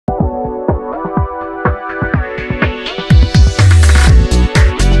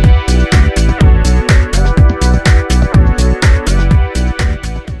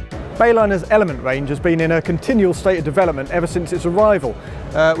Bayliner's Element range has been in a continual state of development ever since its arrival.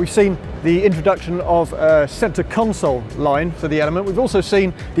 We've seen the introduction of a centre console line for the Element. We've also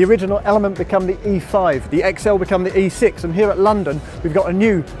seen the original Element become the E5, the XL become the E6, and here at London we've got a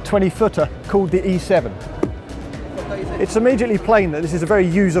new 20-footer called the E7. It's immediately plain that this is a very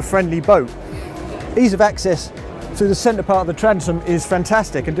user-friendly boat. Ease of access through the centre part of the transom is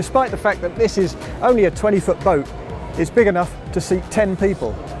fantastic, and despite the fact that this is only a 20-foot boat, it's big enough to seat 10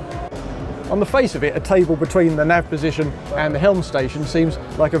 people. On the face of it, a table between the nav position and the helm station seems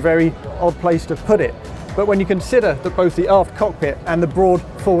like a very odd place to put it. But when you consider that both the aft cockpit and the broad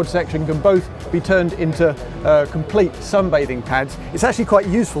forward section can both be turned into complete sunbathing pads, it's actually quite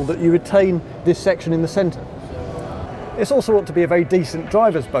useful that you retain this section in the centre. It's also ought to be a very decent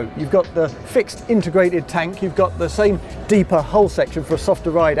driver's boat. You've got the fixed integrated tank, you've got the same deeper hull section for a softer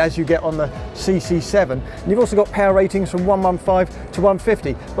ride as you get on the CC7, and you've also got power ratings from 115 to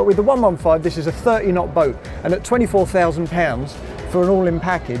 150. But with the 115, this is a 30-knot boat, and at £24,000 for an all-in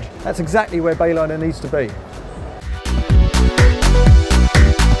package, that's exactly where Bayliner needs to be.